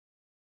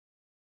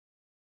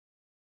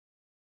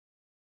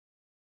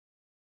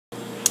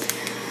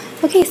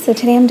Okay, so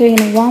today I'm doing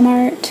a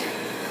Walmart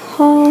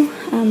haul.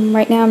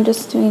 Right now I'm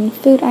just doing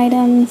food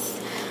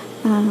items.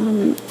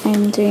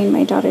 I'm doing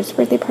my daughter's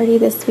birthday party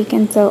this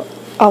weekend, so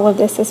all of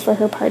this is for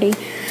her party.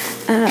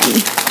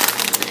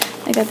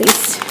 I got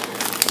this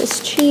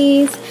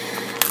cheese.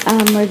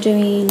 We're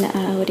doing,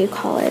 what do you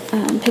call it?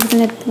 Pigs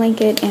in a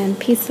blanket and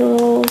pizza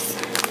rolls.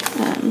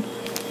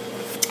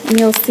 And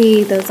you'll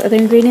see those other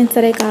ingredients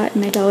that I got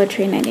in my Dollar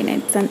Tree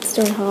 99-cent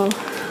store haul.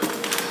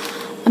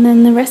 And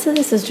then the rest of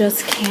this is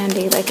just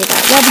candy. Like I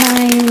got red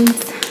lines,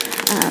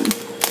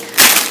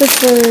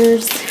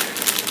 Twizzlers.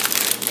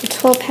 The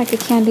 12-pack of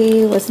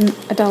candy was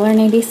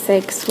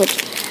 $1.96,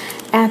 which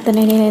at the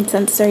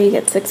 99-cent store you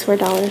get 6 for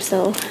 $1.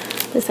 So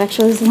this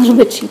actually is a little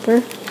bit cheaper.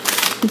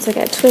 And so I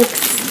got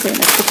Twix,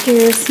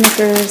 Snickers,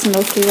 Snickers,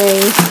 Milky Way.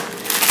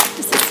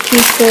 This is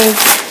Pieces.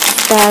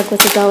 This bag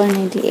was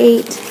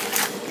 $1.98.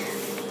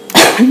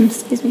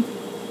 Excuse me.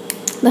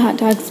 The hot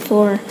dogs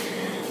for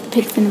the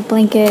pigs in a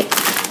blanket.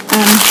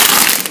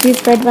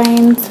 These bread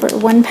vines were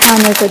 1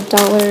 pound was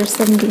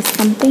 $1.70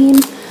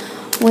 something,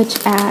 which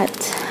at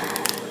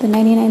the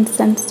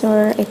 99-cent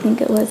store, I think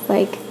it was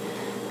like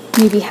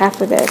maybe half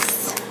of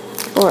this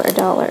for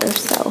 $1.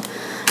 So,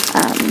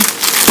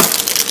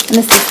 and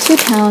this is 2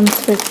 pounds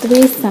for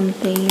 3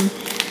 something.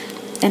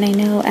 And I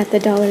know at the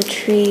Dollar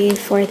Tree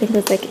for I think it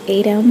was like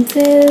 8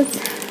 ounces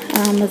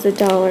was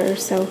 $1.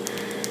 So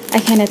I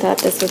kind of thought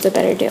this was a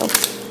better deal.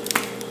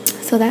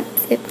 So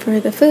that's it for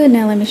the food.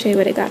 Now let me show you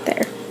what I got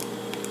there.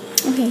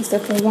 Okay, so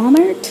for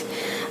Walmart,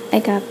 I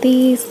got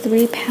these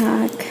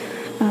 3-pack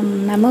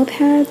memo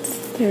pads.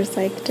 There's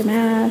like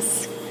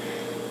damask,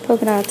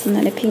 polka dots, and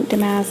then a pink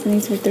damask, and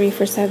these were 3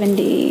 for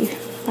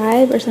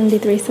 75 or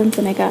 73 cents,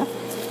 and I got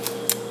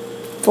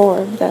 4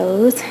 of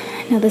those.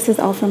 Now this is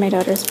all for my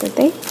daughter's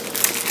birthday.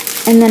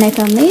 And then I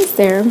found these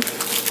there.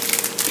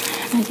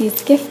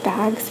 These gift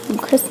bags from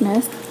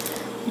Christmas,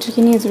 which you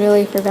can use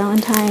really for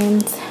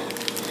Valentine's,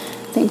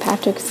 St.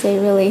 Patrick's Day,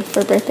 really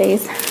for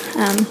birthdays.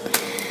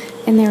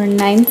 And they were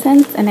 9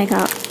 cents, and I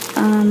got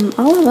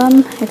all of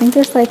them. I think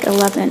there's like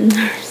 11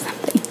 or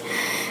something.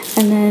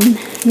 And then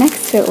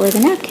next to it were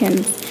the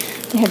napkins.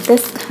 They had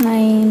this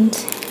kind,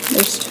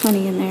 there's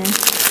 20 in there,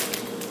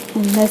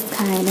 and this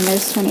kind, and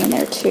there's 20 in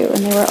there too,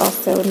 and they were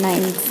also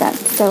 9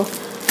 cents. So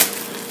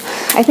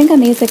I think on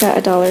these I got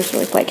 $1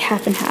 worth, like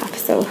half and half.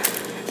 So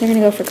they're gonna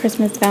go for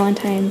Christmas,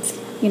 Valentine's,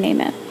 you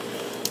name it.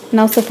 And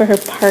also for her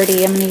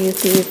party, I'm gonna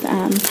use these,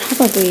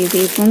 probably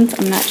these ones,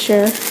 I'm not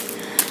sure.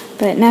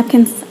 But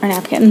napkins are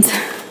napkins.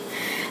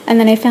 And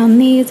then I found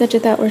these, which I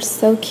thought were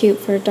so cute,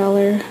 for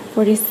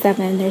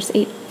 $1.47. There's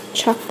 8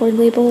 chalkboard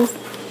labels,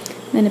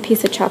 and then a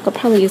piece of chalk. I'll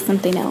probably use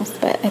something else,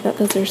 but I thought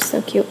those were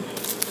so cute.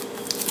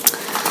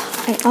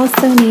 I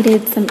also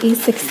needed some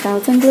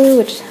E6000 glue,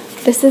 which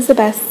this is the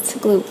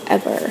best glue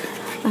ever.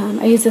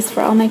 I use this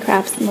for all my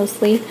crafts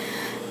mostly,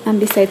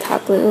 besides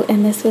hot glue,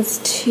 and this was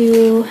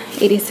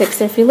 $2.86.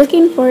 So if you're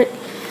looking for it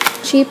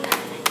cheap,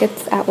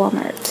 it's at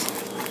Walmart.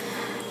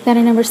 Got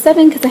a number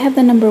 7 because I have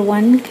the number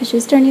 1 because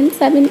she's turning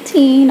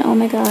 17. Oh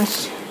my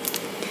gosh.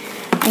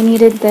 I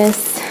needed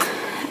this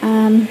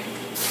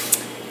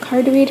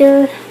card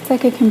reader. It's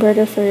like a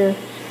converter for your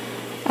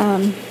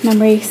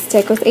memory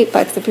stick. It was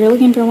 $8. If you're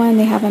looking for one,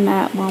 they have them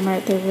at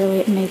Walmart. They're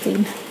really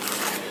amazing.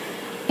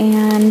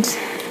 And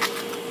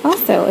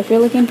also, if you're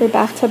looking for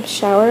bathtub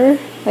shower,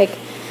 like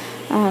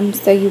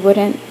so you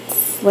wouldn't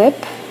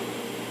slip,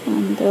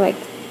 they're like,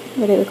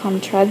 what do they call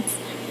them, treads?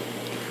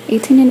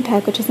 18 in a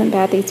pack, which isn't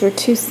bad. These were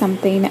 2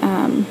 something.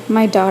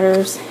 My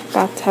daughter's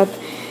bathtub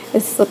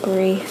is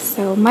slippery,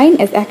 so mine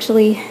is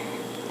actually,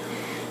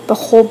 the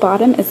whole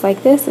bottom is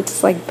like this.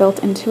 It's like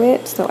built into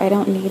it, so I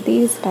don't need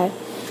these, but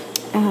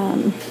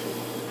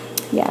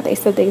yeah, they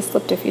said they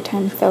slipped a few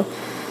times, so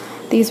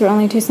these were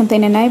only 2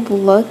 something, and I've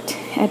looked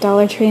at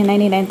Dollar Tree and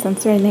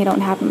 99-cent store and they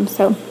don't have them,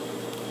 so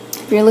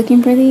if you're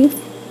looking for these,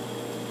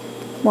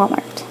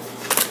 Walmart.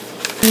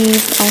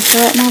 These also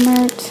at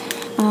Walmart.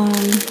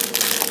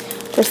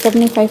 For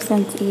 75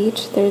 cents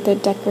each. They're the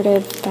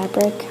decorative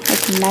fabric,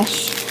 like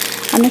mesh.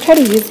 I'm going to try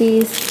to use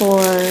these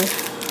for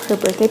her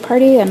birthday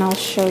party, and I'll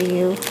show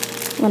you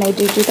when I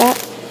do that.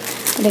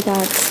 But I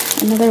got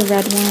another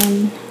red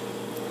one.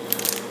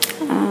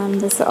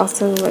 This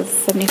also was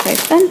 75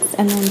 cents,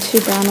 and then 2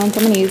 brown ones.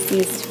 I'm going to use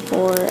these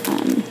for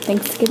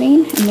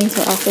Thanksgiving, and these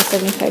were also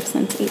 75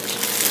 cents each.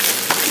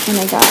 And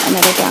I got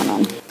another brown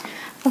one.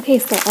 Okay,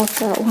 so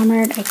also at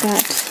Walmart, I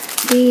got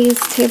these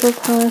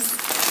tablecloths.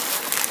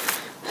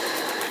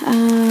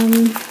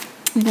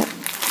 I got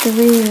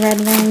 3 red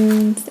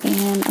ones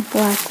and a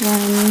black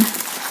one,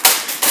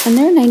 and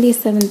they're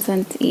 97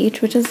 cents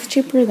each, which is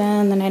cheaper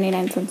than the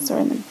 99-cent store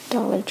in the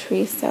Dollar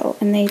Tree. So,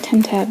 and they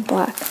tend to have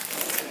black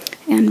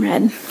and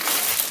red. And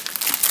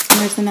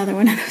there's another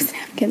one of those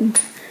napkins.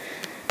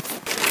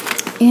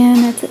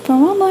 And that's it for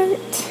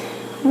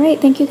Walmart. Alright,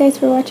 thank you guys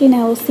for watching.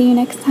 I will see you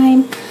next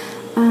time.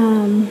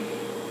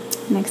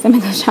 Next time I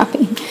go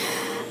shopping.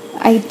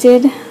 I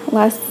did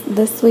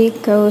this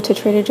week go to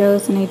Trader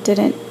Joe's, and I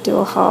didn't do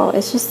a haul.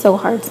 It's just so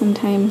hard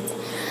sometimes.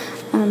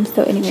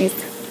 So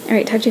anyways,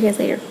 alright, talk to you guys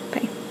later.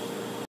 Bye.